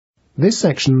This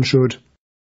section should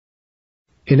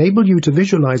enable you to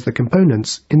visualize the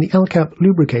components in the ALCAP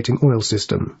lubricating oil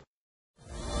system.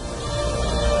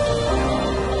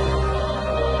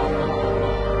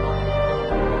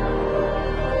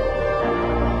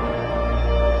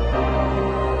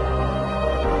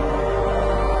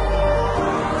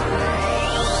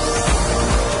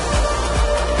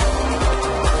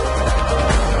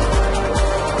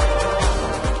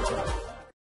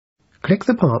 Click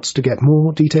the parts to get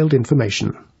more detailed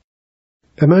information.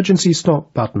 Emergency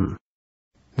stop button.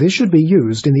 This should be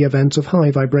used in the event of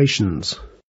high vibrations.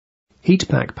 Heat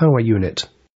pack power unit.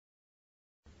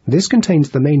 This contains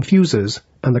the main fuses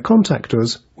and the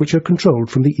contactors which are controlled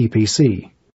from the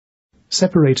EPC.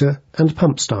 Separator and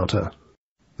pump starter.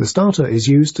 The starter is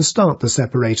used to start the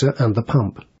separator and the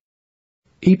pump.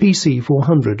 EPC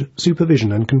 400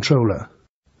 supervision and controller.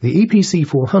 The EPC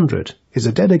 400 is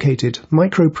a dedicated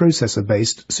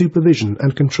microprocessor-based supervision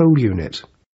and control unit.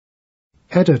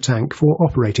 Header tank for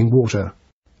operating water.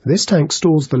 This tank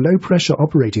stores the low-pressure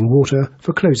operating water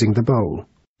for closing the bowl.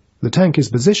 The tank is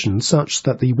positioned such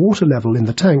that the water level in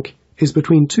the tank is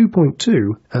between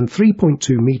 2.2 and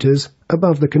 3.2 meters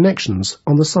above the connections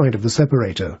on the side of the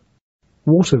separator.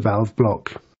 Water valve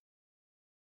block.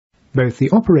 Both the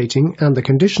operating and the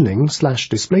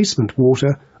conditioning/displacement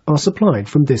water are supplied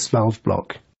from this valve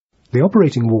block. The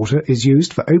operating water is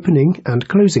used for opening and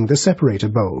closing the separator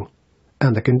bowl,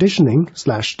 and the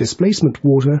conditioning/displacement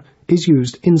water is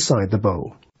used inside the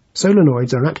bowl.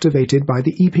 Solenoids are activated by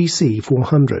the EPC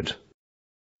 400.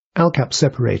 ALCAP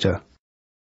separator.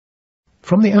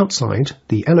 From the outside,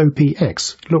 the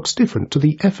LOPX looks different to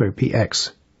the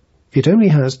FOPX. It only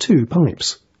has two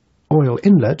pipes, oil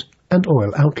inlet and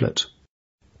oil outlet.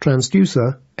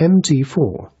 Transducer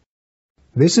MT4.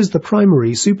 This is the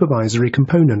primary supervisory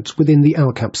component within the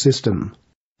ALCAP system.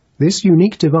 This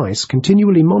unique device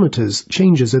continually monitors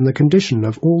changes in the condition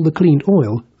of all the cleaned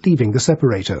oil leaving the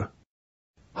separator.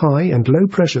 High and low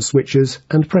pressure switches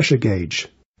and pressure gauge.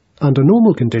 Under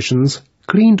normal conditions,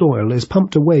 cleaned oil is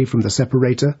pumped away from the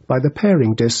separator by the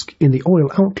pairing disc in the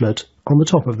oil outlet on the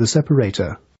top of the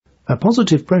separator. A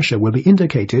positive pressure will be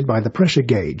indicated by the pressure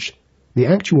gauge. The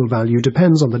actual value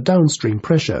depends on the downstream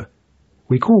pressure.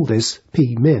 We call this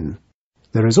P-min.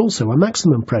 There is also a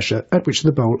maximum pressure at which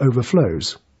the bowl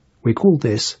overflows. We call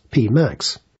this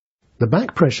P-max. The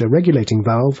back pressure regulating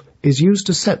valve is used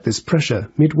to set this pressure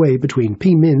midway between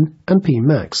P-min and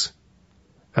P-max.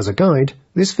 As a guide,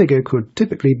 this figure could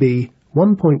typically be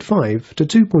 1.5 to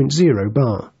 2.0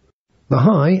 bar. The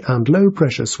high and low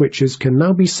pressure switches can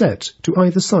now be set to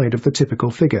either side of the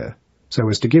typical figure, so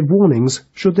as to give warnings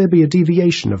should there be a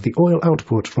deviation of the oil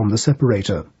output from the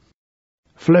separator.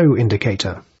 Flow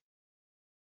indicator.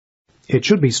 It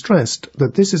should be stressed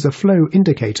that this is a flow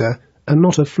indicator and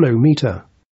not a flow meter.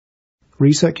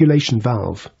 Recirculation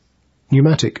valve.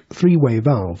 Pneumatic three-way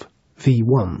valve,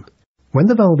 V1. When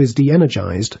the valve is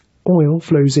de-energized, oil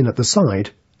flows in at the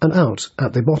side and out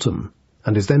at the bottom,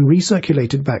 and is then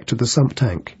recirculated back to the sump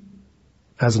tank.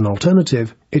 As an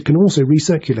alternative, it can also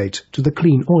recirculate to the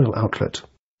clean oil outlet.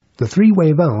 The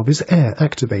three-way valve is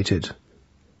air-activated.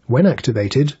 When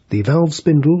activated, the valve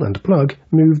spindle and plug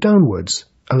move downwards,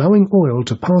 allowing oil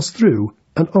to pass through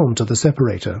and on to the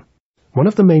separator. One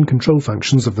of the main control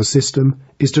functions of the system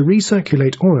is to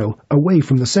recirculate oil away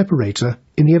from the separator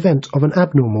in the event of an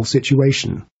abnormal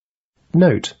situation.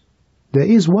 Note: there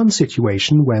is one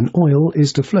situation when oil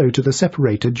is to flow to the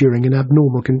separator during an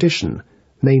abnormal condition,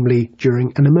 namely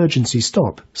during an emergency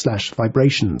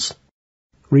stop/vibrations.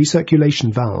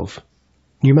 Recirculation valve.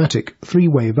 Pneumatic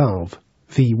three-way valve,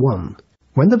 V1.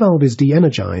 When the valve is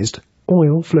de-energized,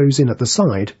 oil flows in at the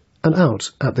side and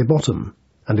out at the bottom,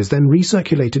 and is then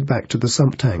recirculated back to the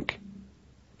sump tank.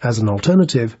 As an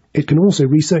alternative, it can also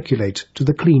recirculate to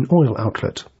the clean oil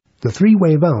outlet. The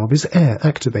three-way valve is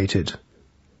air-activated.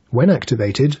 When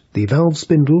activated, the valve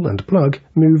spindle and plug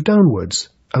move downwards,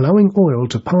 allowing oil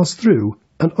to pass through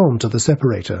and on to the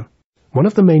separator. One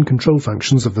of the main control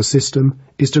functions of the system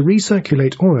is to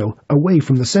recirculate oil away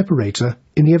from the separator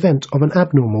in the event of an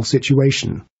abnormal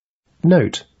situation.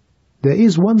 Note: there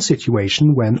is one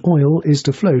situation when oil is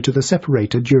to flow to the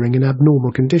separator during an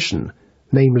abnormal condition,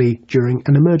 namely during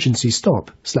an emergency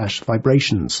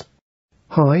stop/vibrations.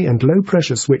 High and low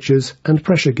pressure switches and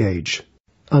pressure gauge.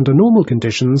 Under normal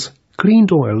conditions,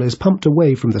 cleaned oil is pumped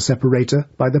away from the separator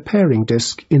by the pairing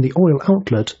disc in the oil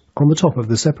outlet on the top of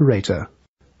the separator.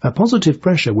 A positive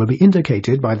pressure will be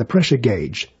indicated by the pressure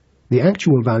gauge. The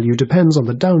actual value depends on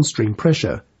the downstream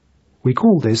pressure. We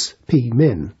call this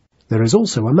P-min. There is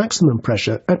also a maximum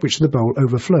pressure at which the bowl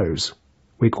overflows.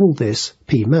 We call this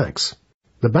P-max.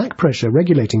 The back pressure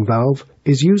regulating valve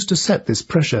is used to set this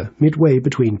pressure midway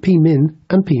between Pmin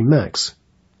and Pmax.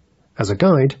 As a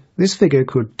guide, this figure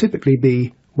could typically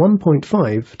be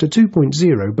 1.5 to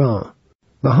 2.0 bar.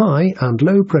 The high and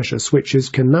low pressure switches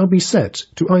can now be set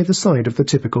to either side of the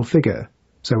typical figure,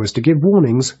 so as to give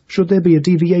warnings should there be a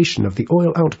deviation of the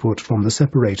oil output from the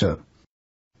separator.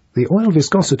 The oil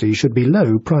viscosity should be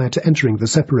low prior to entering the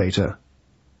separator.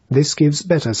 This gives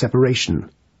better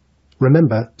separation.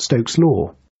 Remember Stokes'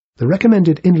 law. The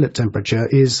recommended inlet temperature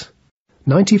is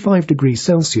 95 degrees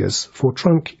Celsius for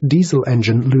trunk diesel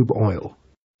engine lube oil,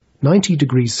 90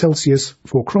 degrees Celsius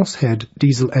for crosshead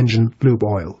diesel engine lube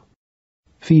oil.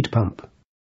 Feed pump.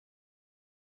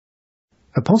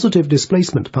 A positive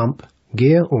displacement pump,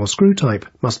 gear or screw type,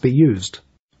 must be used.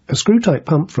 A screw type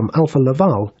pump from Alfa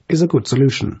Laval is a good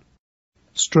solution.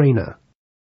 Strainer.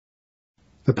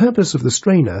 The purpose of the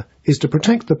strainer is to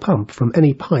protect the pump from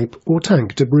any pipe or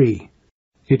tank debris.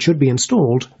 It should be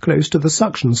installed close to the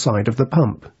suction side of the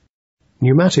pump.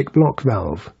 Pneumatic block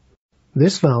valve.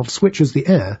 This valve switches the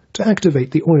air to activate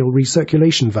the oil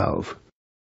recirculation valve.